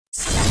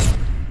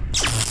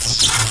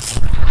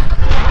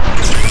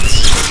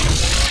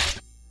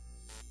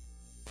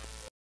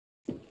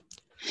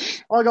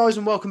Hi guys,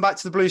 and welcome back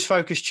to the Blues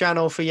Focus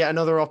channel for yet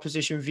another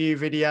opposition view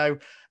video.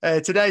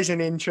 Today's an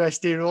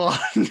interesting one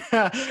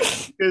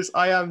because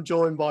I am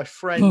joined by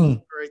friends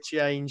for a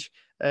change.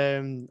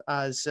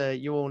 As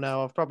you all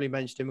know, I've probably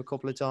mentioned him a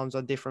couple of times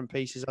on different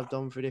pieces I've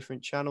done for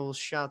different channels.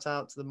 Shout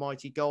out to the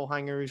mighty goal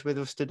hanger who's with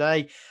us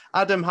today.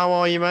 Adam, how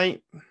are you,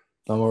 mate?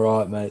 I'm all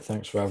right, mate.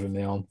 Thanks for having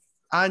me on.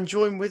 And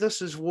join with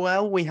us as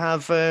well, we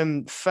have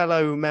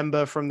fellow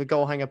member from the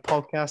Goal Hanger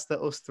podcast that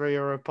us three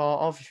are a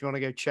part of. If you want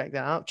to go check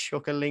that out,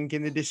 chuck a link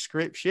in the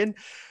description.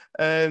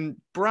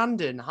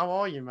 Brandon, how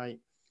are you, mate?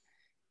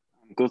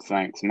 Good,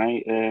 thanks,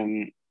 mate.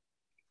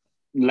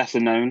 Lesser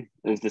known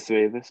of the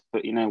three of us,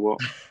 but you know what?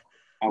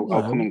 I'll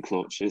come in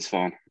clutch. It's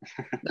fine.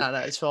 No,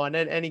 it's fine.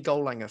 Any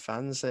Goal Hanger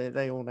fans,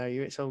 they all know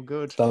you. It's all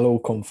good. They'll all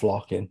come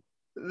flocking.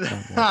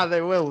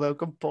 They will. They'll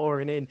come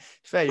pouring in.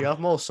 Fair, you have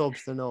more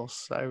subs than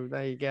us, so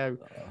there you go.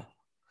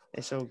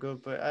 It's all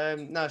good. But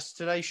no,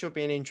 today should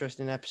be an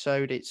interesting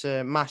episode. It's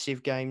a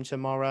massive game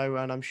tomorrow,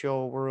 and I'm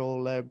sure we're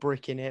all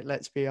bricking it.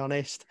 Let's be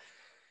honest.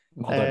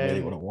 I don't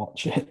really want to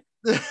watch it.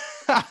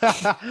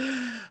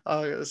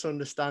 Oh, that's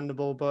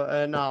understandable,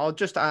 but no,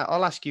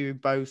 I'll ask you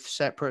both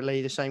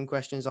separately the same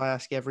questions I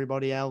ask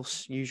everybody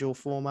else, usual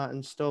format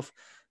and stuff.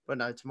 But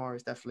no,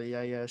 tomorrow's definitely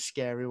a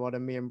scary one,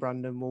 and me and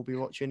Brandon will be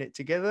watching it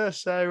together.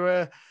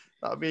 So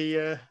that'll be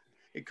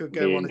it could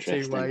go one of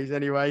two ways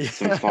anyway.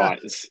 Some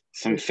fights,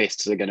 some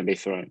fists are going to be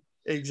thrown.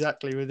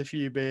 Exactly, with a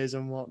few beers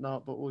and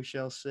whatnot, but we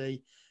shall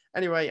see.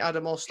 Anyway,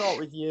 Adam, I'll start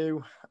with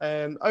you.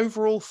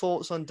 Overall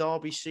thoughts on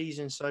Derby's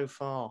season so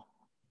far?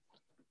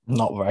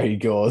 Not very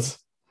good.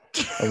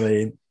 I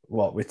mean,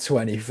 what, we're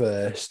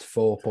 21st,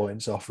 4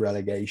 points off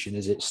relegation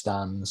as it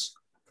stands.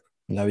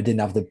 You know, we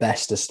didn't have the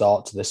best of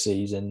start to the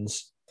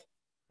seasons,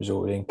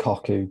 resulting in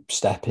Koku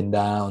stepping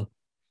down,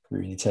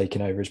 really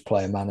taking over as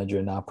player manager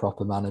and now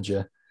proper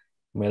manager.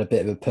 We had a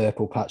bit of a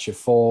purple patch of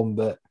form,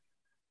 but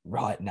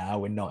right now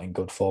we're not in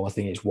good form. I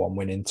think it's 1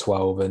 win in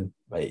 12 and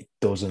it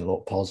doesn't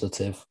look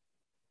positive.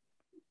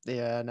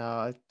 Yeah,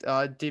 no,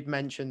 I did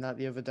mention that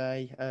the other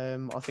day.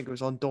 I think it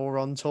was on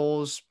Doron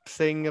Tour's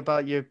thing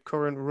about your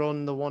current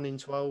run, the 1 in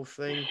 12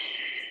 thing.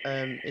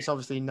 It's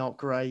obviously not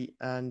great,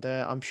 and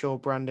I'm sure,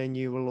 Brandon,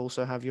 you will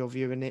also have your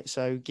view in it.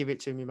 So give it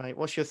to me, mate.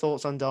 What's your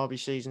thoughts on Derby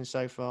season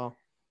so far?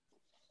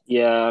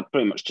 Yeah, I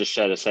pretty much just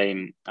share the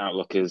same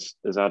outlook as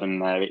Adam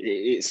there.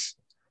 It's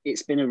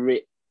been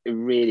a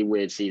really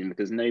weird season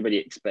because nobody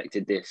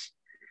expected this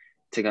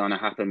to kind of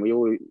happen. We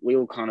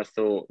all kind of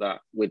thought that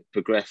we'd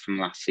progress from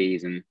last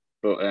season,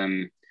 but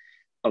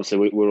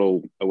obviously we're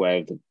all aware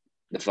of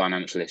the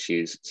financial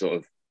issues sort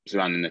of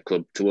surrounding the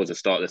club towards the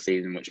start of the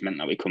season, which meant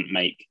that we couldn't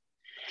make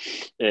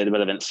the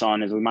relevant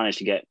signings. We managed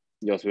to get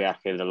Joswiak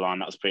over the line.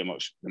 That was pretty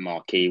much the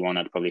marquee one,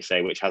 I'd probably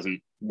say, which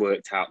hasn't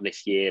worked out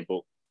this year.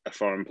 But a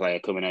foreign player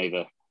coming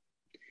over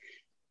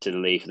to the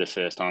league for the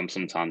first time,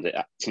 sometimes it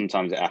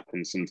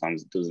happens,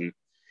 sometimes it doesn't.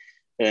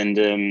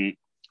 And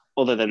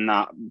other than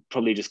that,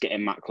 probably just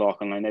getting Matt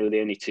Clark on. I know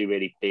the only two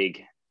really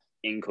big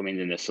incomings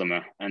in the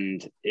summer,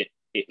 and it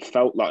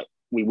felt like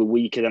we were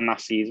weaker than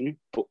last season,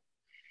 but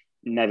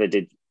never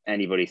did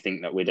anybody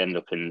think that we'd end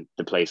up in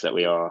the place that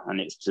we are.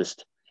 And it's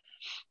just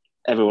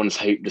everyone's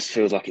hope just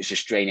feels like it's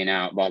just draining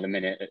out by the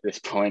minute at this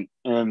point.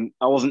 I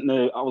wasn't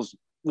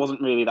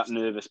really that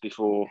nervous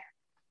before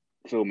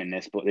filming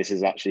this, but this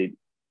has actually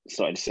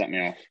started to set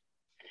me off.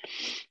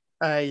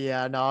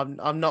 Yeah, no,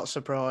 I'm not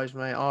surprised,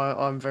 mate.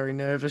 I'm very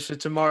nervous for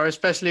tomorrow,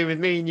 especially with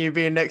me and you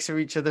being next to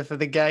each other for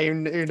the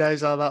game. Who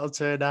knows how that'll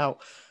turn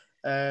out?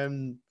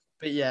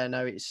 But yeah,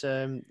 no, it's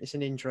an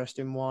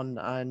interesting one,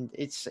 and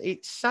it's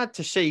sad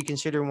to see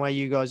considering where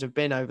you guys have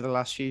been over the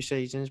last few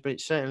seasons. But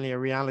it's certainly a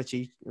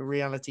reality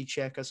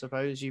check, I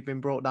suppose. You've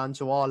been brought down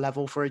to our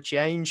level for a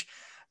change.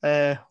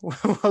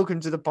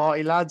 Welcome to the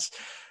party, lads.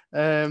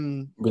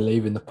 We're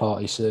leaving the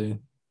party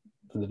soon.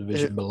 For the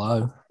division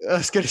below. I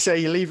was going to say,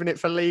 you're leaving it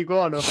for League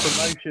One or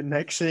promotion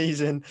next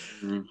season.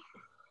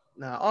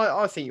 No,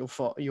 I think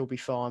you'll be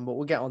fine, but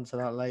we'll get onto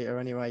that later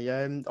anyway.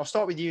 I'll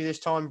start with you this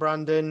time,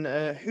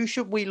 Brandon. Who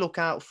should we look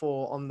out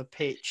for on the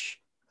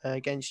pitch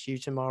against you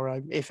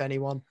tomorrow, if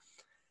anyone?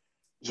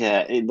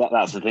 Yeah,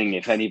 that's the thing.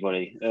 If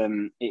anybody,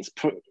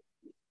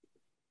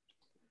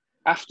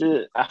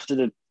 after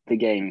the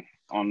game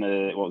on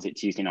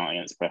Tuesday night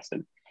against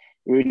Preston,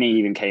 Rooney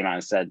even came out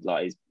and said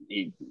like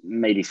he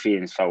made his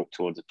feelings felt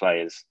towards the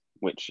players,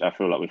 which I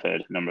feel like we've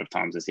heard a number of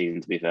times this season,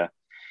 to be fair.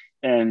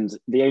 And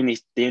the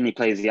only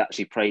players he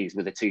actually praised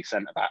were the two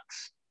centre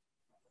backs.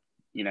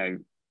 You know,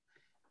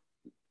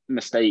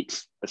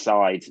 mistakes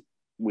aside,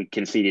 we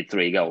conceded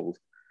 3 goals.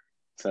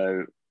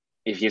 So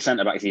if your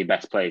centre backs are your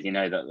best players, you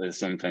know that there's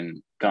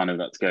something kind of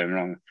that's going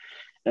wrong.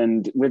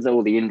 And with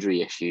all the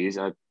injury issues,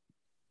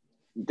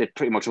 they're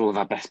pretty much all of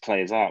our best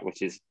players out,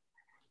 which is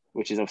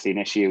obviously an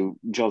issue.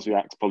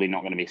 Joswiak's probably not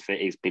going to be fit.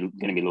 He's going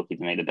to be lucky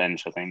to make the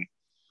bench, I think.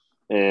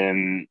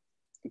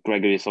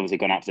 Gregory's obviously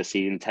gone out for the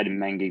season. Ted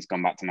Mengi's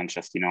gone back to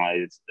Manchester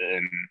United.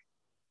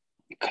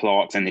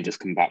 Clark's only just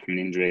come back from an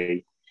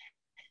injury.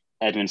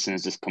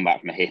 Edmondson's just come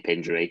back from a hip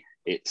injury.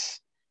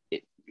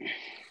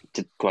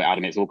 To quite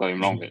Adam, it's all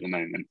going wrong at the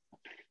moment.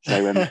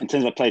 So in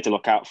terms of a player to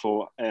look out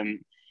for,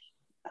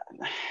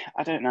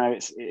 I don't know.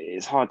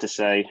 It's hard to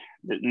say.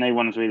 No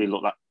one's really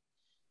looked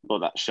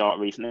that sharp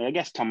recently. I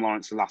guess Tom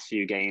Lawrence, the last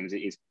few games,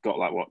 he's got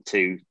like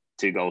two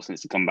goals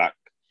since he come back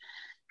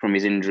from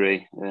his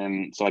injury.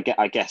 So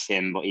I guess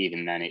him, but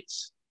even then,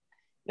 it's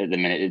at the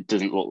minute it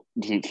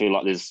doesn't feel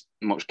like there's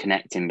much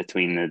connecting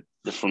between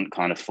the front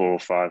kind of 4 or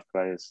 5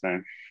 players.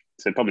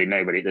 So probably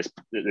nobody at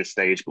this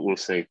stage, but we'll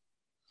see.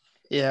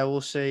 Yeah,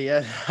 we'll see.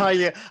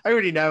 I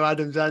already know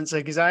Adam's answer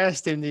because I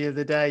asked him the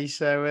other day,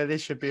 so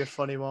this should be a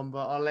funny one.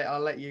 But I'll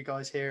let you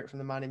guys hear it from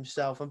the man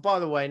himself. And by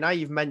the way, now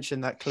you've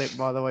mentioned that clip,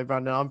 by the way,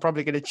 Brandon, I'm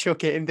probably going to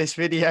chuck it in this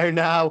video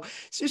now.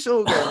 It's just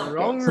all going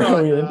wrong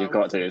right now. You've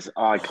got to. It's an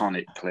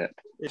iconic clip.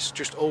 It's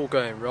just all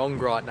going wrong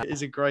right now. It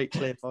is a great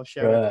clip. I'll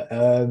show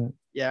it.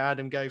 Yeah,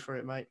 Adam, go for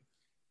it, mate.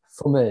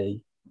 For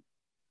me,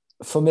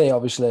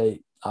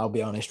 obviously, I'll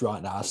be honest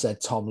right now, I said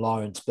Tom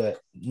Lawrence, but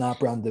now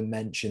Brandon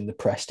mentioned the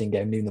Preston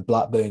game, even the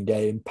Blackburn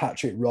game,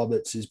 Patrick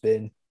Roberts has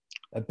been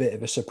a bit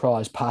of a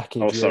surprise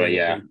package. Oh, sorry, really.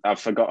 yeah. I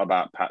forgot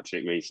about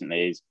Patrick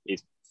recently.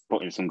 He's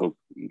put in some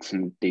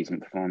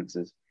decent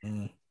performances.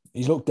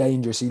 He's looked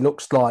dangerous. He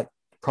looks like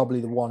probably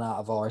the one out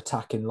of our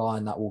attacking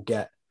line that will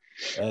get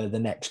the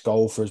next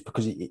goal for us,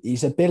 because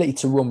his ability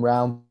to run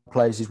round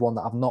players is one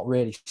that I've not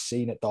really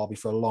seen at Derby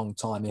for a long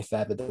time, if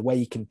ever. The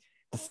way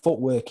the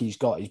footwork he's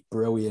got is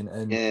brilliant,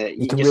 and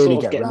he can really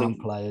get around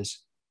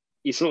players.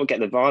 You sort of get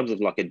the vibes of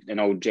like an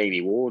old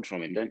Jamie Ward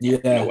from him, don't you?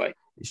 Yeah, in a way.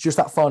 It's just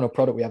that final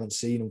product we haven't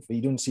seen him.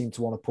 He doesn't seem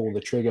to want to pull the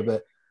trigger,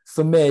 but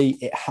for me,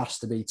 it has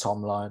to be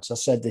Tom Lawrence. I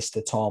said this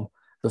to Tom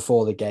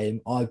before the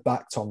game. I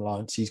back Tom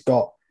Lawrence. He's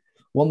got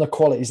one of the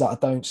qualities that I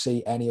don't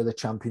see any other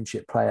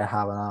Championship player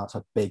having. That's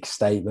a big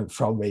statement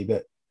from me,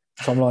 but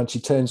Tom Lawrence,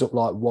 he turns up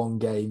like one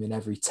game in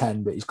every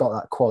 10, but he's got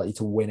that quality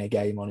to win a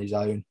game on his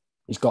own.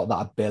 He's got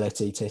that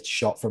ability to hit a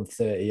shot from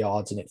 30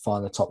 yards and it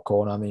find the top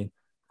corner. I mean,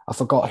 I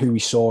forgot who he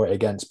saw it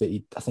against, but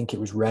I think it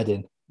was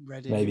Reading.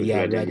 Reading.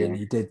 Yeah.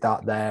 He did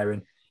that there.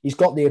 And he's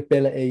got the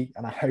ability,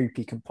 and I hope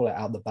he can pull it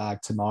out the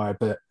bag tomorrow,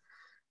 but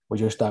we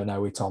just don't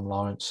know with Tom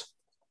Lawrence.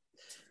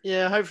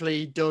 Yeah, hopefully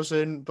he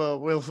doesn't, but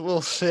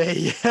we'll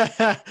see.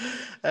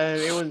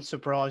 It wouldn't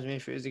surprise me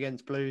if it was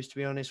against Blues, to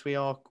be honest. We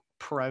are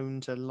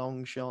prone to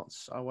long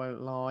shots, I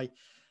won't lie.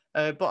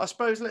 But I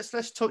suppose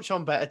let's touch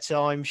on better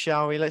times,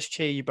 shall we? Let's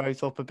cheer you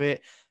both up a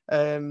bit.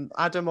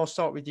 Adam, I'll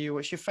start with you.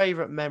 What's your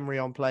favourite memory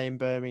on playing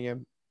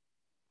Birmingham?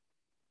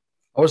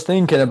 I was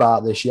thinking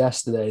about this the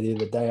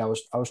other day. I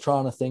was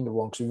trying to think of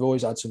one, because we've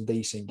always had some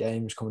decent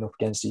games coming up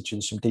against each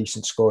other, some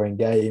decent scoring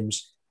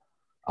games.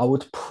 I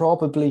would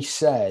probably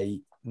say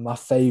my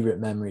favourite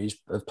memories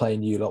of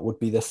playing you lot would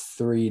be the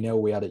 3-0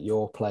 we had at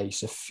your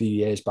place a few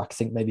years back. I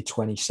think maybe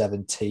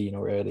 2017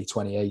 or early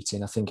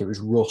 2018. I think it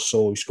was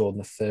Russell who scored in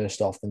the first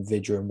half, then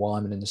Vidra and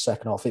Wyman in the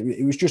second half.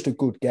 It was just a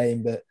good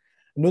game. But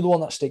another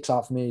one that sticks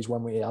out for me is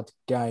when we had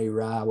Gary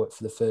Rowett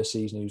for the first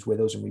season. He was with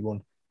us and we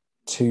won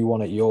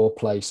 2-1 at your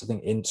place. I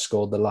think Ince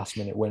scored the last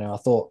minute winner. I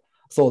thought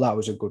that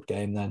was a good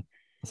game then.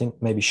 I think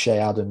maybe Shea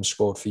Adams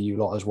scored for you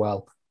lot as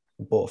well.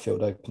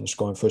 Butterfield opened the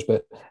scoring for us,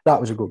 but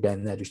that was a good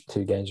game. They're just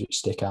 2 games which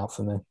stick out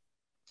for me.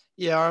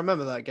 Yeah, I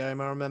remember that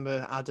game. I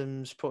remember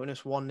Adams putting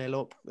us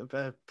 1-0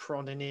 up,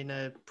 prodding in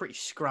a pretty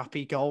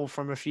scrappy goal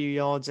from a few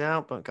yards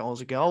out, but goal's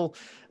a goal.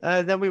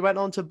 Then we went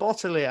on to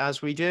bottle it,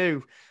 as we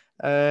do.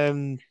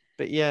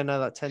 But yeah,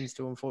 no, that tends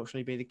to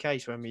unfortunately be the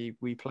case when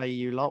we play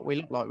you lot. We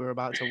look like we're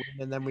about to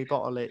win and then we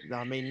bottle it.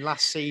 I mean,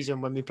 last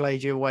season when we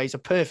played you away is a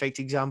perfect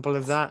example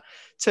of that.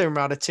 Turn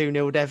around a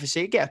 2-0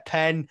 deficit, get a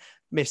pen,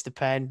 miss the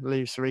pen,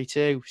 lose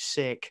 3-2,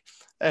 sick.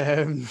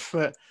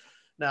 But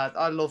no,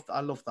 I love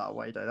that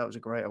away day. That was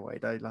a great away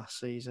day last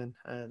season.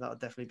 That'll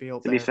definitely be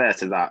up there.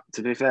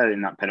 To be fair,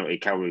 in that penalty,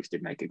 Kel Roos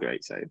did make a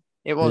great save.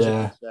 It was a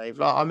good save.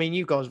 Like, I mean,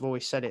 you guys have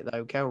always said it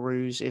though. Kel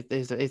Roos,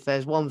 if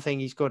there's one thing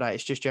he's good at,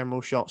 it's just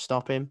general shot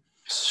stopping.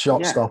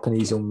 Stopping,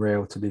 he's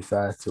unreal. To be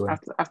fair to him,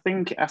 I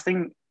think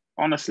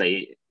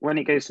honestly, when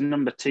it goes to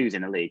number 2s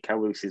in the league, Kel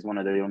Roos is one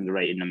of the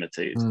underrated number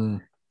 2s.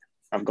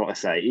 I've got to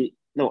say.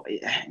 Look,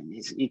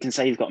 you can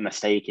say he's got a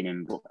mistake in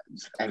him, but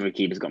every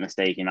keeper's got a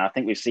mistake in him. I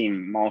think we've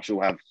seen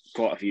Marshall have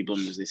quite a few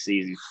blunders this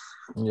season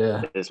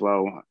as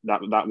well.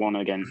 That one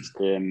against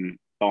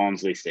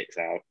Barnsley sticks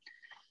out.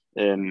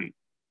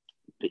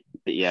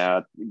 But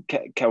yeah,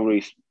 Kel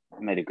Roos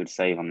made a good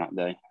save on that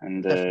day,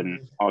 and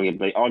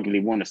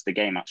arguably won us the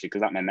game, actually,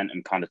 because that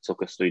momentum kind of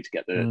took us through to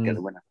get the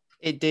winner.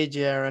 It did,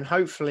 yeah, and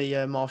hopefully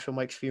Marshall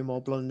makes a few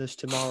more blunders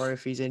tomorrow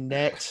if he's in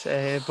net,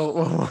 but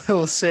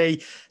we'll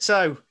see.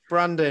 So,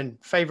 Brandon,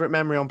 favourite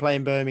memory on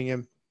playing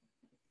Birmingham?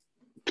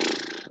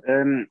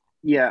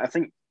 Yeah, I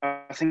think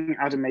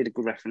Adam made a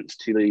good reference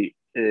to the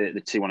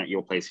 2-1 at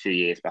your place a few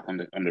years back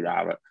under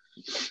Rowett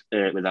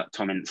with that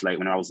Tom Ince late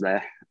when I was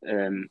there.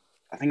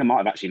 I think I might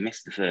have actually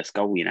missed the first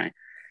goal, you know.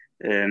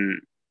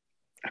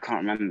 I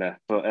can't remember,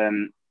 but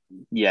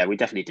yeah, we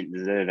definitely didn't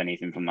deserve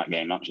anything from that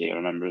game, actually, I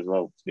remember as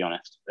well, to be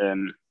honest. I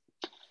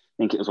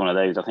think it was one of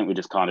those. I think we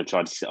just kind of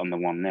tried to sit on the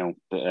 1-0,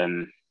 but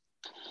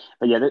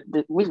But yeah,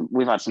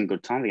 we've had some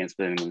good times against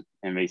Birmingham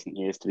in recent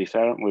years. To be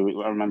fair,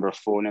 I remember a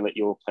 4-0 at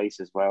your place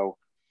as well.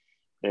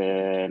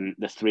 The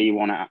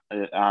 3-1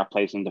 at our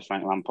place under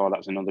Frank Lampard.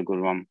 That's another good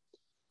one.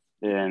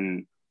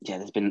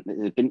 Yeah,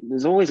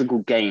 there's always a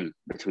good game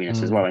between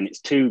us as well, and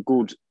it's two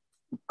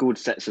good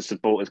sets of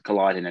supporters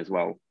colliding as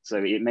well.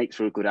 So it makes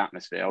for a good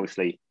atmosphere.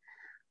 Obviously,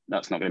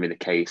 that's not going to be the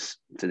case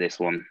to this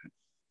one,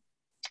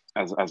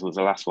 as was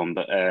the last one.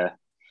 But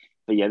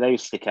yeah,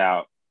 those stick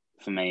out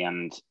for me,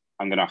 and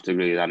I'm going to have to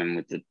agree with Adam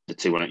with the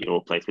 2-1 at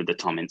your place with the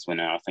Tom Ince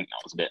winner. I think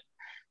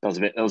that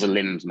was a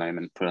limbs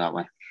moment, put it that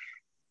way.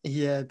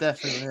 Yeah,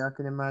 definitely. I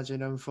can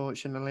imagine.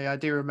 Unfortunately, I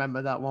do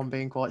remember that one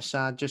being quite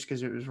sad, just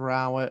because it was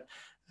Rowett.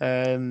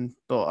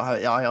 But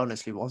I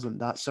honestly wasn't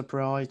that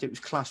surprised. It was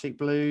classic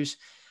Blues.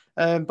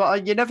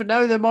 But you never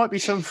know. There might be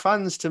some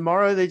fans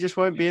tomorrow. They just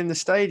won't be in the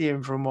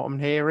stadium, from what I'm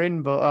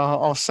hearing. But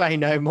I'll say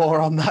no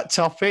more on that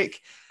topic.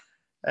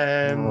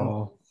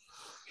 But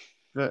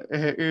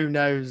who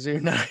knows? Who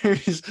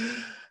knows?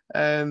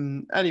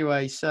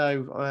 Anyway,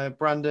 so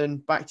Brandon,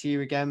 back to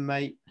you again,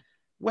 mate.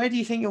 Where do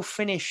you think you'll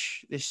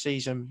finish this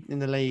season in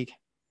the league?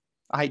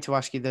 I hate to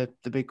ask you the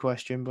big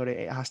question, but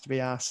it has to be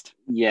asked.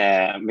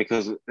 Yeah,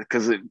 because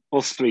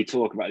us three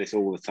talk about this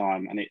all the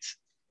time, and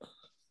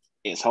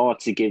it's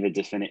hard to give a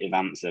definitive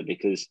answer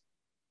because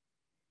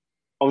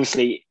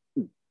obviously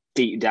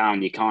deep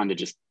down you kind of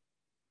just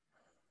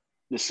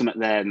there's something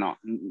there not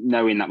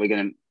knowing that we're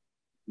going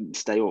to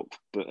stay up,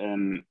 but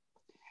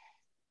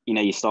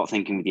you start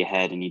thinking with your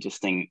head and you just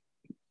think,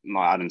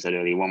 like Adam said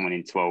earlier, 1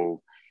 in 12.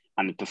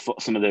 And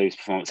some of those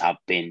performances have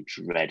been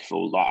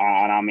dreadful.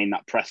 And I mean,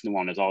 that Preston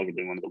one is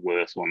arguably one of the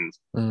worst ones.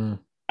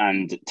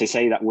 And to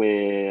say that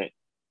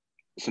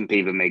some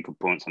people make good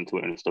points on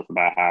Twitter and stuff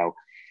about how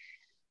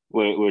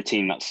we're a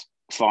team that's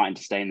fighting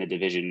to stay in the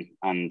division,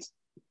 and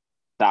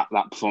that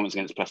performance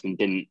against Preston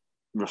didn't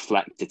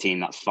reflect the team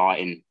that's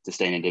fighting to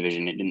stay in the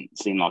division. It didn't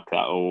seem like that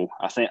at all.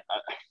 I think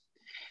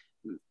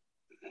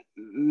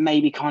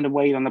maybe kind of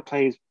weighed on the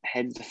players'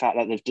 heads the fact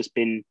that they've just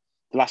been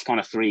the last kind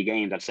of 3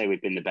 games. I'd say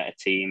we've been the better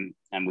team,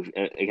 and we've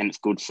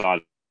against good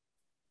sides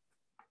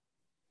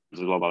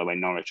as well. By the way,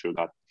 Norwich are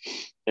bad,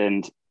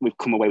 and we've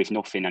come away with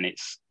nothing, and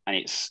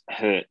it's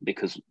hurt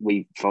because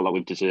we felt like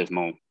we've deserved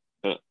more.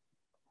 But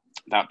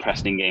that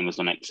Preston game was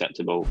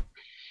unacceptable,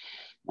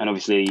 and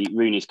obviously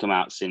Rooney's come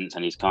out since,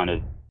 and he's kind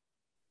of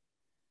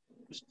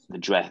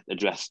addressed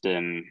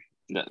that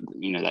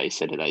that he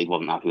said that he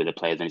wasn't happy with the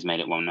players, and he's made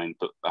it well known.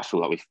 But I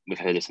feel like we've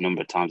heard this a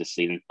number of times this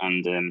season,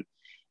 and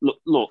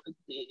look,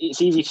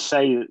 it's easy to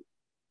say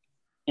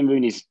in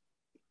Rooney's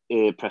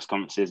press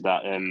conferences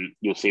that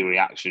you'll see a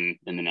reaction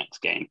in the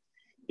next game,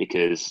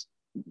 because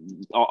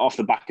off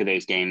the back of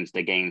those games,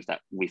 they're games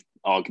that we've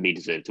arguably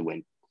deserved to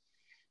win.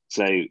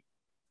 So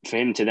for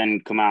him to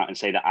then come out and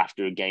say that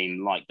after a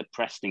game like the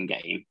Preston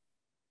game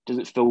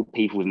doesn't fill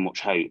people with much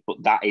hope,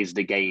 but that is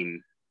the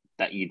game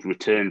that you'd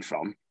return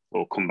from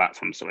or come back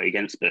from,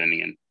 against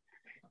Birmingham,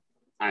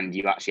 and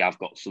you actually have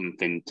got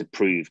something to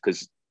prove,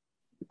 because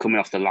coming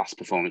off the last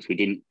performance, we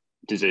didn't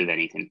deserve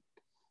anything.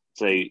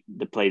 So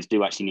the players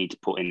do actually need to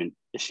put in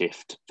a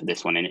shift for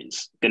this one, and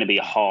it's going to be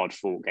a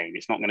hard-fought game.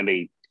 It's not going to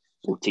be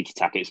all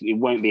tiki-taka. It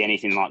won't be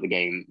anything like the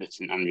game at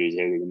St Andrews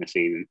earlier in the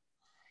season.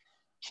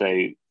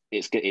 So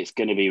it's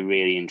going to be a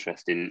really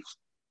interesting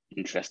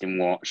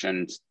watch.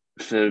 And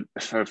for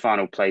a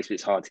final place,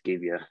 it's hard to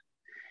give you.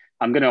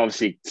 I'm going to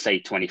obviously say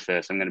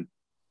 21st. I'm going to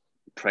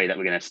pray that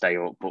we're going to stay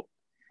up, but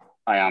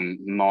I am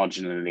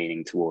marginally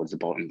leaning towards the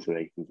bottom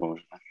 3,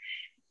 unfortunately.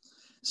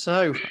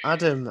 So,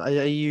 Adam, are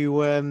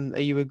you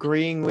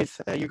agreeing with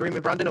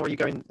Brandon, or are you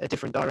going a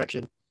different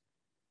direction?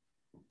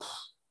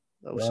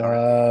 Oh,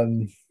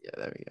 sorry. Yeah,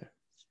 there we go.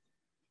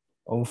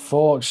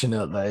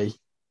 Unfortunately,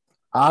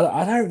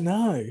 I don't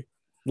know.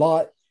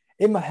 Like,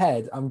 in my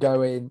head, I'm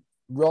going,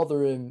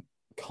 Rotherham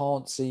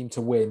can't seem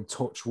to win.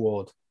 Touch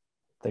wood,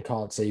 they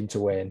can't seem to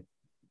win.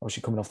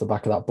 Obviously, coming off the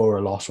back of that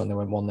Borough loss when they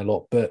went 1-0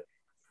 up, but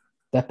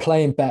they're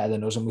playing better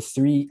than us, and with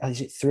 3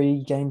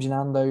 games in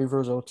hand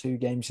over us, or 2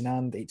 games in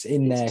hand? It's their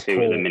 2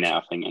 court. at the minute,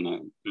 I think, isn't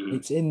it? Mm-hmm.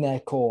 It's in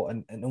their court,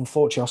 and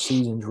unfortunately, our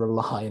season's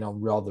relying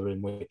on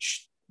Rotherham,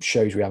 which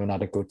shows we haven't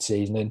had a good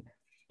season. And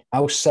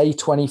I'll say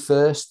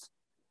 21st,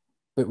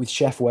 but with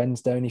Sheff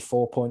Wednesday only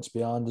 4 points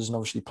behind us, and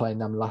obviously playing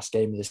them last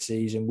game of the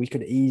season, we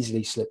could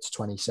easily slip to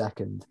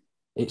 22nd.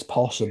 It's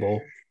possible,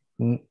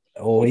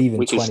 or even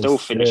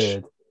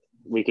 23rd.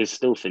 We could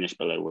still finish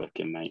below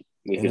Wycombe, mate.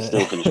 We could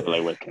still finish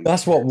below Wycombe.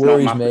 That's what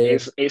worries me.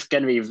 It's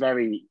going to be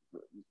very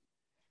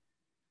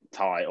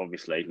tight,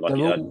 obviously. Like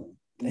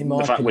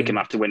the fact Wycombe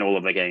have to win all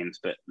of their games,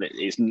 but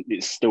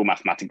it's still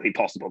mathematically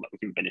possible that we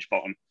can finish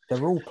bottom.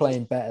 They're all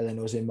playing better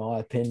than us, in my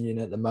opinion,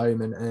 at the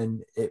moment,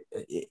 and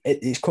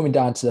it's coming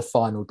down to the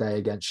final day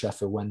against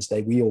Sheffield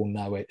Wednesday. We all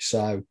know it,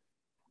 so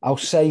I'll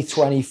say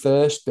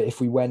 21st. But if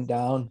we went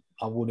down,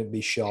 I wouldn't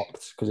be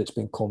shocked, because it's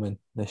been coming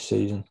this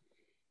season.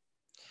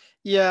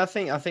 Yeah, I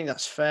think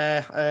that's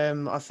fair.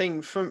 I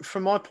think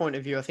from my point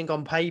of view, I think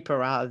on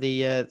paper, out of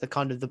the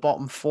kind of the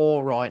bottom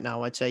 4 right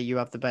now, I'd say you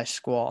have the best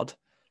squad.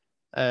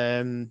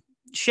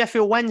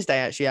 Sheffield Wednesday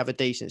actually have a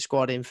decent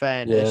squad, in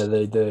fairness. Yeah,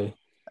 they do.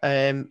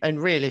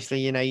 And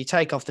realistically, you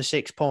take off the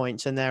 6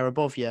 points and they're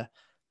above you.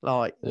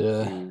 Like,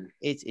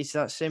 it's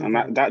that simple.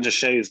 And that just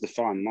shows the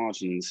fine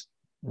margins.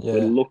 Yeah.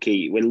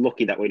 We're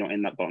lucky that we're not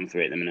in that bottom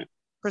 3 at the minute.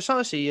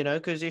 Precisely,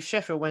 because if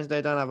Sheffield Wednesday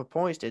don't have a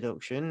points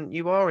deduction,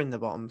 you are in the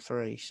bottom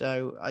 3.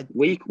 So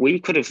we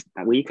could have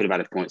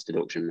had a points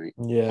deduction, mate.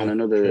 Yeah. On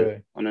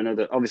another,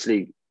 true.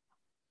 obviously,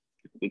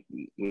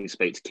 we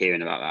spoke to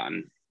Kieran about that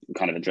and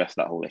kind of addressed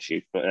that whole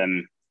issue. But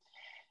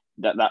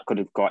that could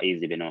have quite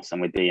easily been us,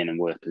 and we'd be in a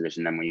worse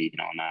position than we even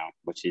are now,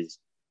 which is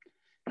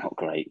not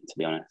great, to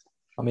be honest.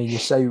 I mean, you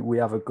say we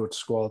have a good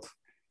squad.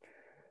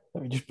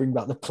 Let me just bring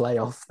back the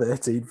playoff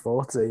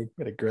 13-14. We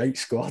had a great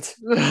squad.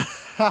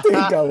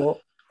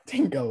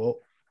 Didn't go up.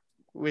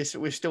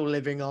 We're still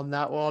living on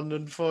that one,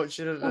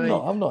 unfortunately.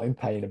 I'm not in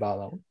pain about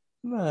that one.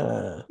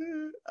 Nah.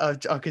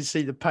 I can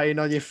see the pain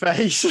on your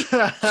face.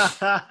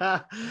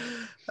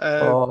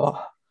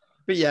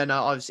 But yeah,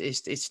 no,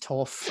 it's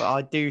tough.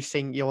 I do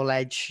think you'll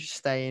edge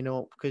staying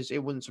up, because it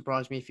wouldn't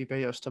surprise me if you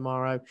beat us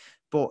tomorrow.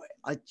 But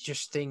I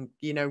just think,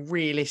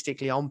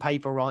 realistically, on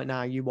paper right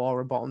now, you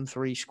are a bottom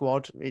 3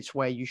 squad. It's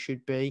where you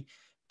should be.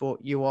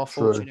 But you are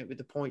fortunate with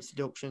the points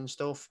deduction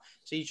stuff.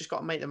 So you just got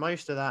to make the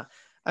most of that.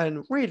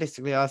 And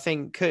realistically, I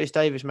think Curtis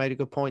Davis made a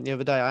good point the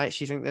other day. I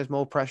actually think there's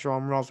more pressure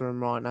on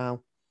Rotherham right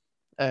now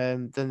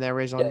than there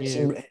is on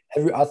you.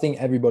 I think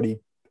everybody,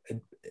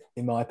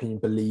 in my opinion,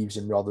 believes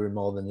in Rotherham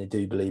more than they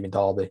do believe in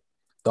Derby.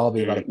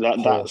 Derby have had a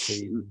poor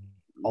season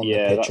on the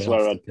pitch and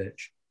off the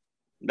pitch.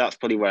 That's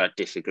probably where I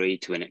disagree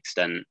to an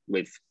extent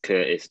with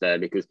Curtis there,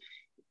 because,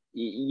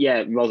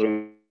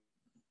 Rotherham,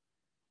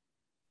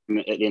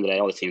 at the end of the day,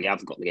 obviously they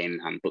haven't got the game in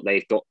hand, but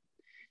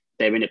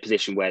they're in a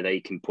position where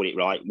they can put it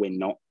right. We're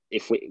not.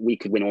 If we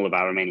could win all of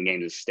our remaining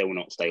games and still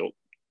not stay up,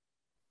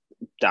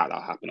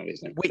 that'll happen,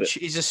 obviously. Which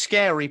is a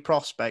scary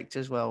prospect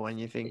as well when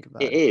you think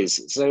about it. It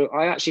is. So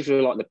I actually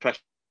feel like the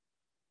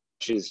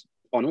pressure's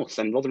on us,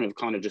 and Rotherham have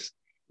kind of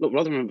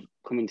Rotherham have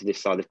come into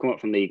this side. They've come up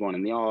from League One,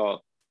 and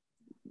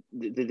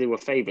they were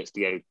favourites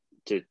to go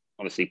to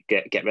obviously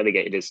get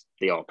relegated, as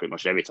they are pretty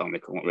much every time they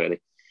come up,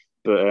 really.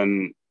 But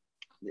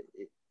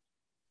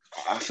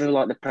I feel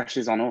like the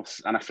pressure's on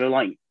us, and I feel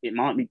like it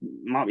might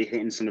be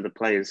hitting some of the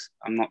players.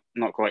 I'm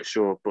not quite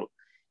sure, but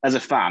as a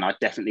fan, I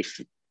definitely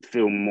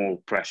feel more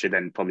pressure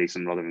than probably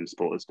some Rotherham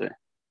supporters do.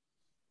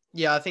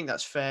 Yeah, I think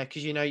that's fair,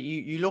 because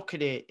you look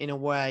at it in a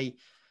way.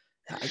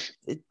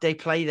 They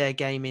play their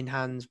game in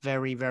hands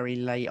very, very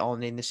late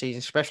on in the season,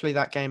 especially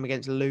that game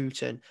against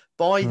Luton.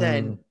 By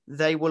then,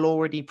 they will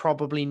already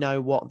probably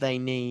know what they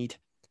need.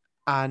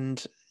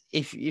 And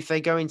if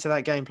they go into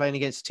that game playing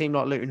against a team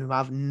like Luton who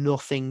have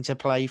nothing to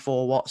play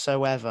for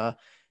whatsoever,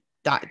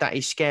 that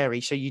is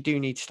scary. So you do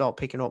need to start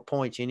picking up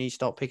points. You need to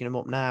start picking them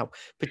up now,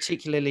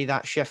 particularly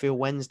that Sheffield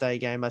Wednesday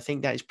game. I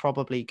think that is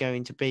probably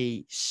going to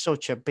be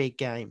such a big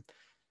game.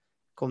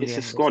 It's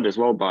a squad as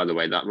well, by the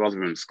way, that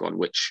Rotherham squad,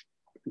 which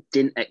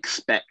didn't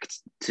expect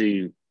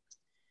to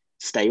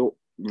stay up,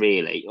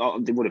 really.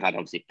 They would have had,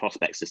 obviously,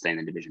 prospects to stay in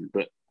the division,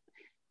 but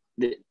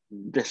the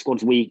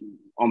squad's weak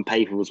on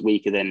paper, was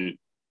weaker than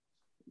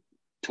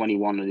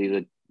 21 of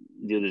the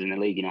others in the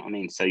league, you know what I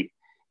mean? So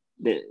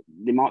they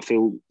might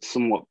feel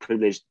somewhat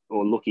privileged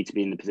or lucky to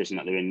be in the position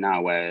that they're in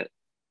now, where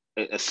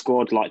a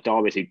squad like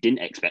Derby, who didn't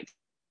expect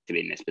to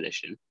be in this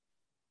position,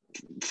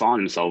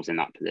 find themselves in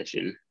that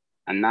position,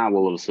 and now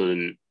all of a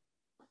sudden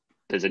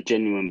there's a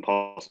genuine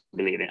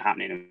possibility of it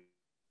happening.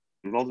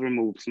 And Rotherham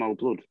will smell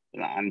blood.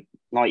 And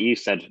like you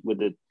said, with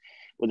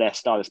their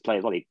stylist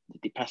players, well,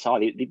 they press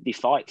hard, they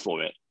fight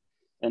for it.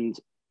 And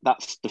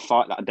that's the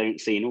fight that I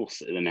don't see in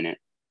us at the minute,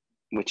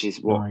 which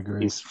is what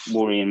is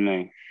worrying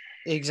me.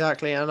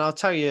 Exactly. And I'll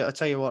tell you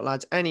what,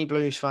 lads, any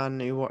Blues fan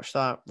who watched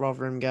that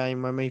Rotherham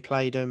game when we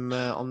played them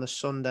on the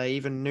Sunday,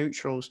 even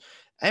neutrals,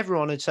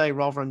 everyone would say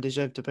Rotherham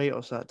deserved to beat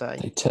us that day.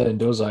 They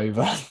turned us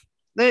over.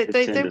 They were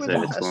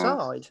the better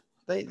side.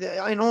 They,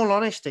 in all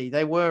honesty,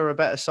 they were a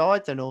better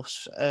side than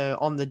us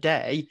on the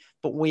day,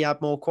 but we had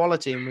more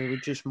quality and we were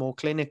just more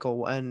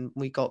clinical, and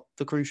we got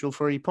the crucial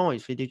 3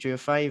 points. We did you a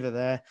favour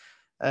there,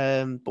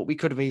 but we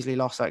could have easily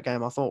lost that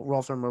game. I thought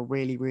Rotherham were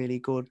really, really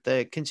good.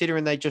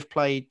 Considering they just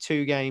played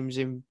 2 games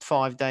in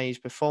 5 days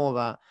before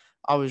that,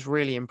 I was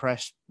really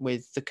impressed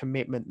with the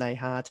commitment they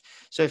had.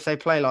 So if they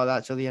play like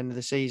that till the end of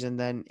the season,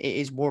 then it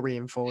is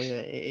worrying for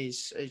you.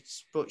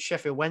 But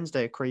Sheffield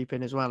Wednesday are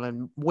creeping as well,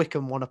 and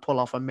Wickham want to pull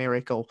off a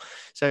miracle.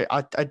 So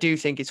I do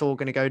think it's all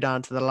going to go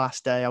down to the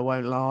last day. I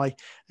won't lie,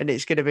 and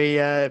it's going to be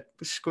a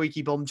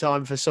squeaky bum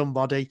time for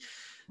somebody.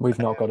 We've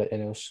not got it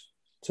in us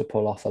to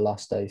pull off a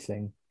last day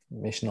thing.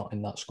 It's not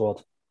in that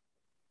squad.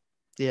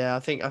 Yeah, I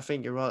think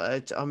you're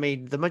right. I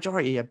mean, the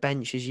majority of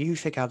bench is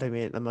youth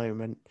academy at the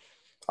moment.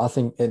 I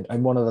think in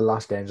one of the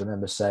last games, I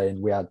remember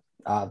saying we had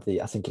I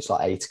think it's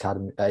like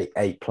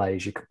 8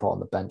 players you could put on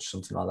the bench,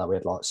 something like that. We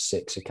had like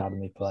 6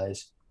 academy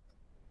players,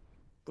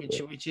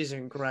 which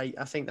isn't great.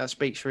 I think that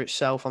speaks for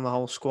itself on the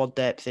whole squad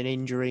depth and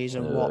injuries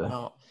and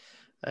whatnot.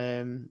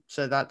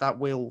 So that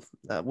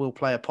will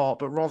play a part.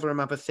 But Rotherham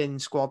have a thin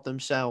squad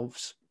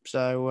themselves,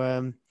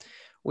 So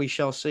we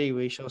shall see.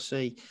 We shall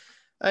see.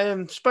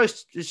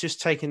 Suppose it's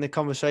just taking the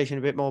conversation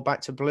a bit more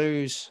back to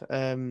Blues,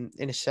 in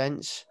a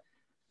sense.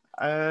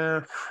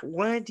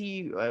 Where do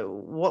you?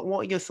 What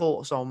are your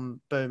thoughts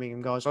on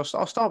Birmingham, guys? I'll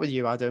start with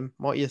you, Adam.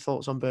 What are your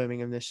thoughts on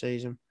Birmingham this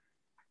season?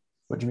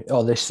 What do you mean?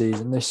 Oh, this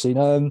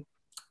season.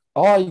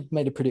 I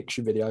made a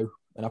prediction video,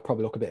 and I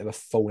probably look a bit of a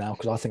fool now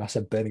because I think I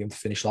said Birmingham to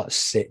finish like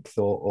sixth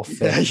or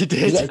fifth. Yeah, you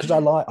did. Because I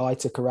like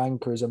Ita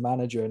Karanka as a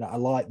manager, and I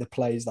like the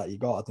plays that you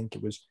got. I think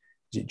was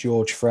it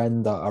George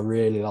Friend? I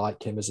really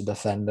like him as a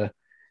defender.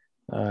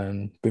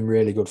 Been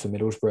really good for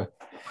Middlesbrough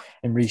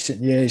in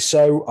recent years.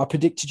 So I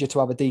predicted you to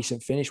have a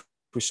decent finish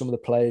with some of the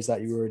players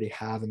that you already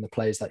have and the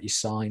players that you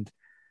signed.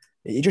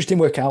 It just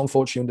didn't work out,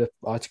 unfortunately,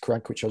 under Ita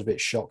Karanka, which I was a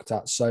bit shocked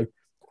at. So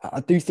I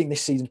do think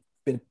this season's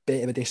been a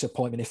bit of a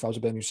disappointment. If I was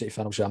a Birmingham City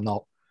fan, obviously I'm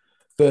not.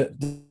 But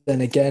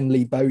then again,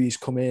 Lee Bowie's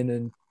come in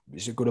and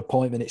it's a good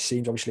appointment. It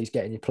seems obviously he's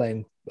getting you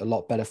playing a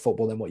lot better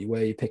football than what you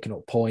were. You're picking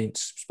up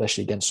points,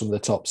 especially against some of the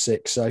top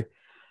six. So I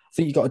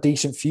think you've got a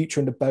decent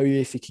future under Bowie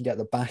if you can get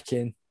the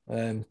backing,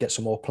 get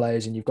some more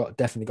players, and you've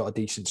definitely got a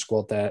decent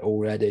squad there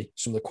already.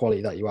 Some of the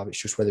quality that you have,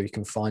 it's just whether you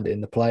can find it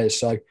in the players.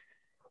 So I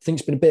think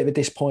it's been a bit of a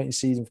disappointing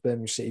season for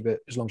Birmingham City, but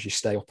as long as you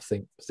stay up, I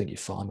think you're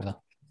fine with that.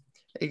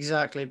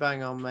 Exactly,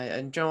 bang on, mate.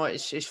 And you know what?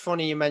 It's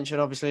funny you mentioned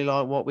obviously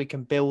like what we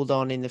can build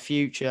on in the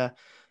future.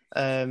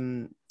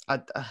 I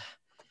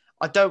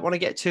don't want to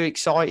get too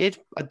excited.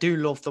 I do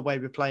love the way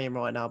we're playing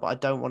right now, but I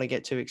don't want to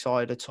get too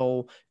excited at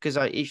all because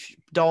if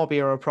Derby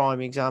are a prime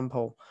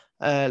example.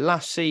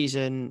 Last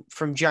season,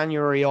 from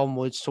January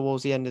onwards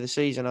towards the end of the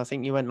season, I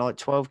think you went like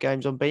 12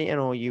 games unbeaten,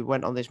 or you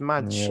went on this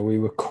mad. Yeah, we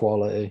were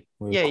quality.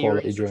 We were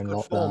quality during good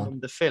lockdown. form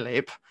under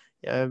Philip,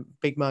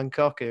 big man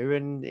Koku,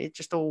 and it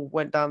just all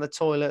went down the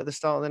toilet at the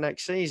start of the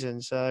next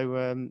season.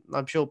 So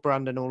I'm sure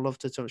Brandon will love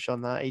to touch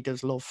on that. He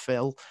does love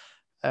Phil.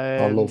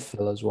 I love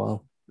Phil as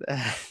well.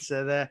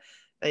 So there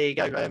you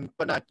go.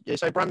 But no,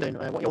 so Brandon,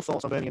 what are your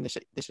thoughts on Birmingham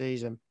this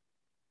season?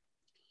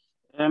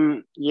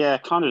 Yeah,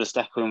 kind of just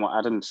echoing what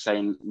Adam's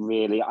saying.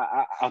 Really,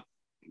 I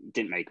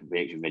didn't make a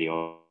reaction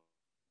video,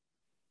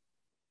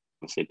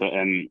 obviously, but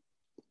at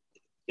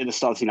the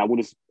start of the season, I would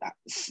have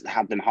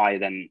had them higher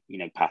than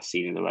past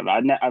seasons or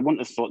whatever. I wouldn't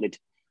have thought they'd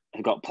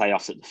have got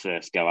playoffs at the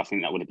first go. I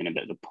think that would have been a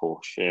bit of a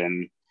push.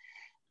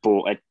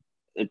 But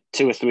a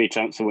 2 or 3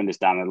 transfer windows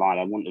down the line,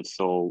 I wouldn't have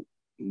thought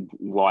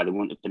why they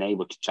wouldn't have been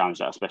able to challenge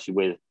that, especially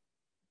with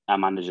a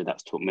manager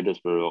that's took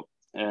Middlesbrough up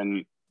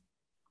and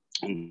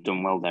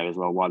done well there as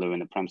well while they were in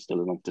the Prem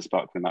still,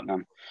 despite coming back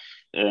down.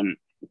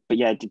 But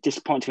yeah,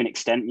 disappointed to an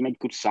extent. You made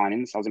good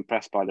signings. I was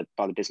impressed by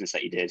the business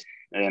that you did.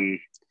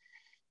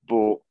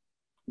 But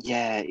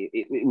yeah,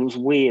 it was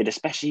weird,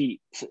 especially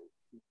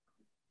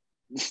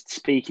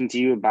speaking to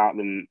you about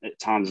them at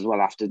times as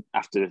well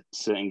after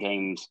certain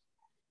games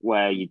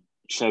where you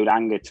showed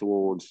anger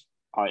towards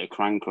Ita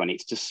Karanka, and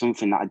it's just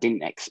something that I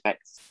didn't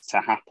expect to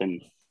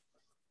happen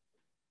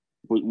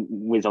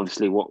with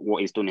obviously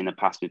what he's done in the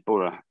past with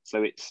Borough.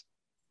 So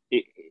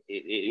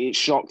it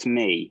shocked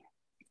me,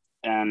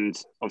 and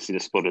obviously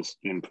the Spudders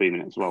an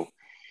improvement as well.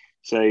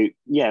 So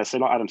yeah, so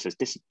like Adam says,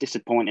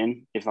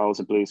 disappointing if I was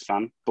a Blues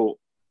fan, but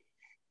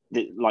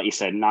like you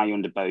said, now you're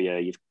under Bowyer,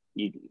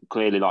 you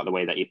clearly like the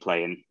way that you're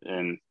playing,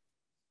 and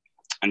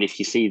if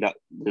you see that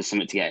there's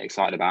something to get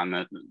excited about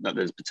and that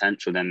there's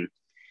potential, then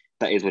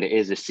that is what it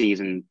is. This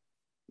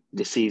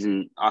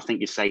season, I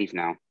think you're safe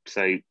now.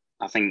 So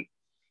I think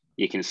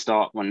you can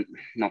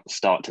not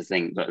start to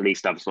think, but at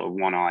least have sort of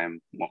one eye on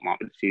what might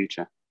be the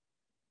future.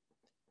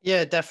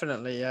 Yeah,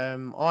 definitely.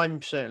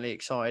 I'm certainly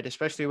excited,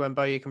 especially when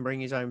Bowyer can bring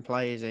his own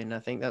players in. I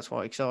think that's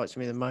what excites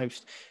me the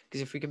most.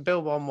 Because if we can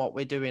build on what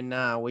we're doing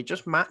now, we're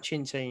just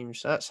matching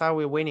teams. That's how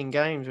we're winning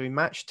games. We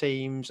match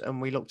teams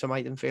and we look to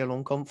make them feel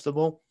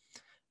uncomfortable.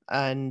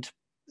 And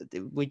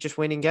we're just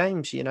winning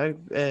games,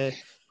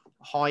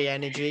 high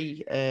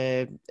energy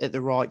at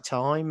the right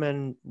time.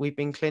 And we've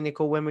been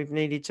clinical when we've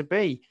needed to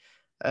be.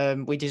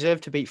 We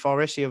deserved to beat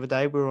Forest the other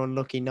day. We were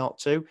unlucky not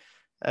to.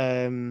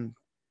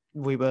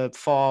 We were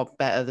far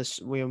better.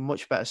 We were a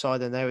much better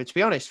side than they were. To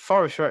be honest,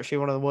 Forest were actually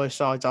one of the worst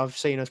sides I've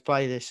seen us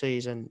play this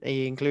season,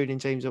 including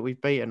teams that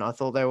we've beaten. I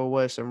thought they were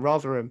worse than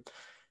Rotherham.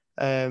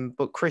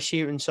 But Chris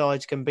Hughton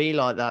sides can be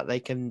like that. They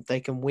can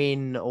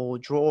win or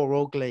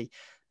draw ugly.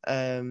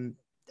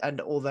 And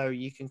although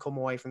you can come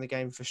away from the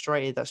game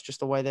frustrated, that's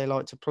just the way they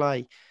like to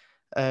play.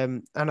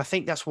 And I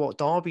think that's what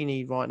Derby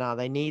need right now.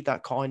 They need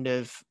that kind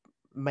of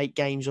make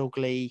games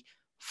ugly,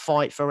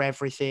 fight for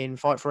everything,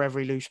 fight for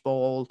every loose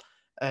ball,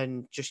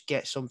 and just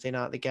get something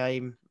out of the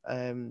game.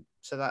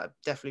 So that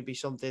definitely be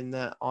something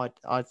that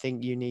I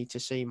think you need to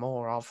see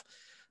more of.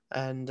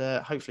 And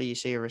hopefully you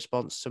see a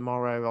response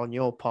tomorrow on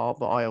your part,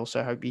 but I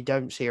also hope you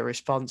don't see a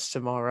response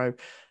tomorrow.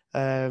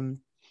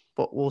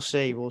 But we'll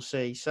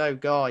see. So,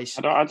 guys,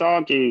 I'd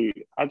argue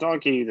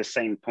the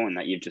same point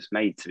that you've just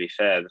made. To be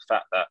fair, the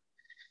fact that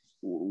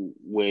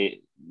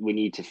we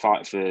need to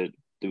fight for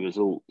the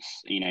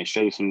results,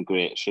 show some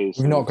grit, show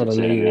some We've not got a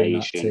leader in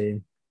that determination.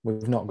 team.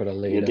 We've not got a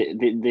Yeah,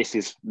 leader. this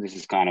is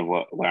kind of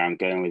where I'm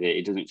going with it.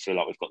 It doesn't feel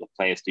like we've got the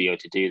players to be able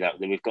to do that.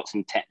 We've got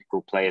some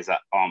technical players that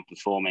aren't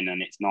performing,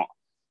 and it's not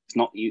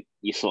your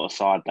sort of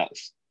side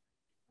that's,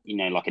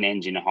 like an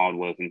engine, a hard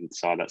working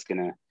side that's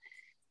gonna,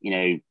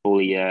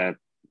 bully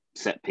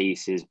set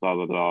pieces, blah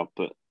blah blah.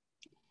 But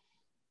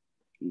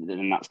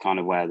then that's kind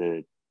of where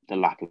the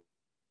lack of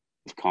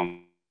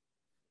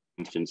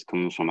confidence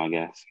comes from, I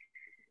guess.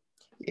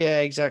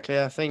 Yeah, exactly.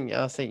 I think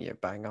you're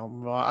bang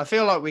on right. I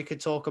feel like we could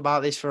talk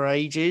about this for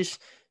ages,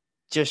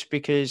 just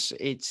because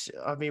we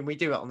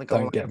do it on the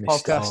Goal Don't get Line me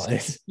podcast.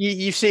 started.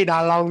 You've seen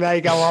how long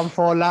they go on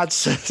for, lads.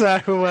 So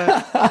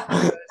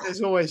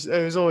there's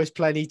always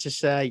plenty to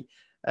say.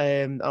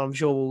 I'm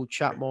sure we'll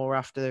chat more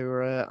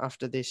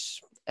after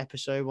this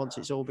episode once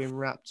it's all been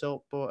wrapped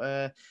up.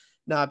 But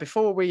now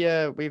before we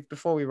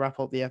wrap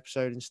up the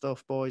episode and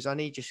stuff, boys, I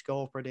need your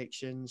score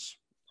predictions.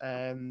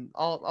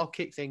 I'll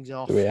kick things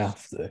off. Do we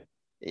have to?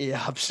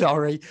 Yeah, I'm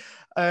sorry.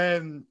 I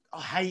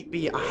hate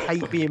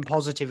being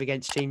positive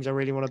against teams I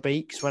really want to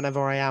beat, because whenever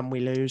I am,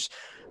 we lose.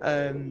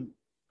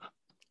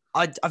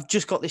 I've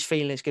just got this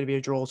feeling it's going to be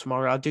a draw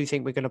tomorrow. I do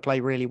think we're going to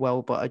play really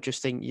well, but I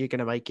just think you're going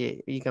to make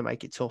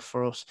it tough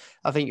for us.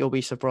 I think you'll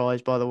be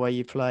surprised by the way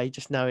you play,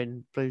 just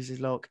knowing Blues'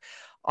 luck.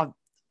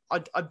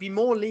 I'd be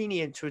more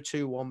lenient to a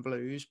 2-1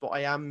 Blues, but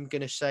I am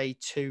going to say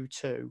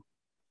 2-2.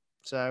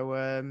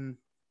 So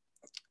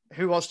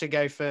who wants to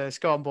go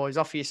first? Go on, boys,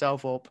 offer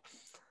yourself up.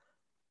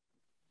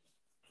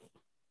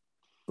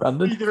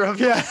 Brandon? Either of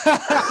you.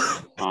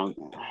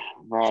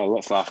 Right,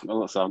 what's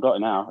I've got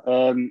it now.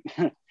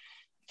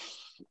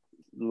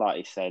 Like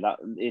you say, that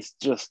it's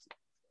just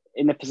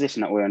in the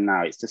position that we're in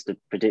now. It's just a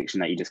prediction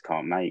that you just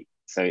can't make.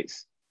 So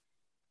it's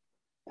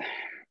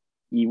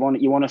you want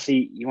to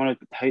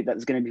hope that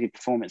there's going to be a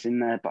performance in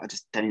there, but I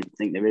just don't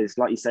think there is.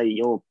 Like you say,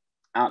 you're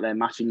out there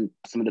matching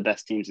some of the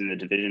best teams in the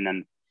division,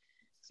 and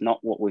it's not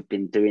what we've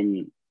been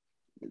doing.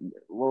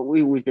 Well,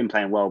 we've been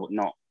playing well, but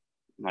not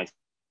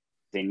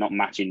not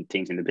matching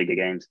teams in the bigger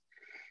games.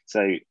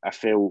 So I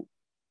feel,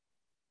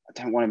 I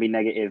don't want to be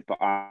negative, but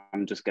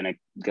I'm just going to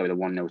go with a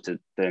 1-0 to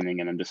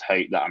Birmingham and just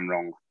hope that I'm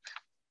wrong.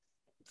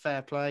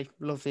 Fair play.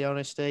 Love the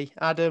honesty.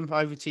 Adam,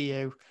 over to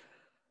you.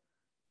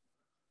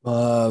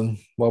 Well,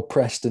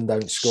 Preston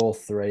don't score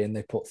 3 and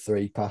they put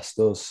 3 past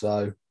us.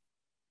 So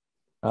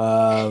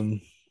I'll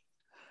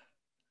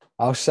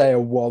say a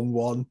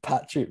 1-1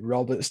 Patrick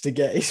Roberts to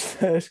get his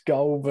first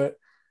goal, but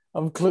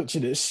I'm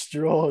clutching at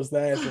straws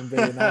there, if I'm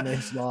being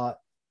honest.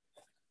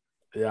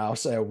 Yeah, I'll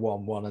say a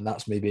 1-1, and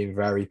that's me being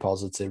very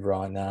positive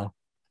right now.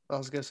 I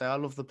was going to say, I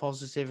love the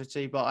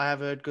positivity, but I have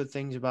heard good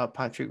things about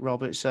Patrick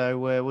Roberts,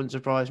 so it wouldn't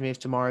surprise me if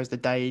tomorrow's the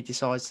day he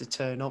decides to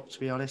turn up, to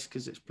be honest,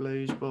 because it's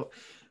Blues. But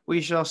we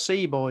shall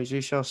see, boys.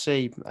 We shall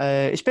see.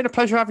 It's been a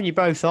pleasure having you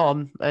both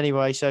on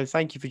anyway, so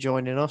thank you for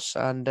joining us.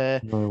 And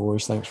no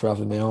worries. Thanks for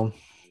having me on.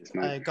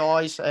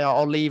 Guys,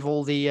 I'll leave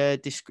all the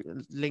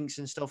links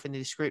and stuff in the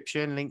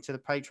description, link to the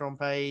Patreon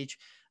page.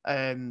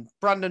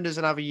 Brandon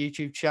doesn't have a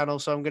YouTube channel,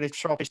 so I'm going to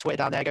drop his Twitter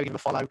down there. Go give him a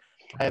follow.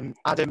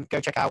 Adam, go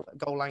check out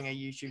Goalhanger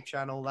YouTube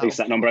channel. Boost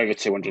that number over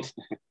 200.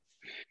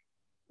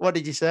 What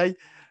did you say?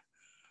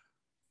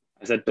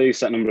 I said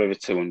boost that number over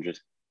 200.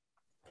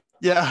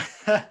 Yeah.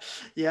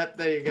 Yep,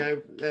 there you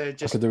go. I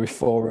could do with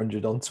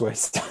 400 on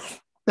Twitter.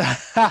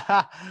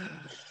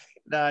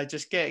 No,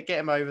 just get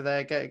him over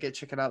there. Get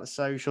checking out the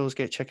socials.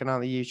 Get checking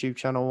out the YouTube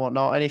channel and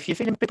whatnot. And if you're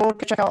feeling a bit bored,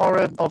 go check out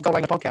our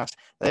Goalhanger podcast.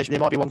 There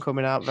might be one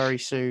coming out very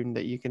soon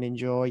that you can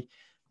enjoy.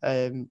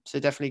 So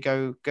definitely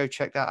go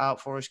check that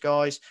out for us,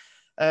 guys.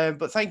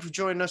 But thank you for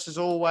joining us as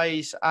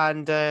always.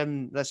 And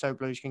let's hope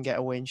Blues can get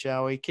a win,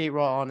 shall we? Keep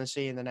right on and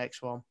see you in the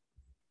next one.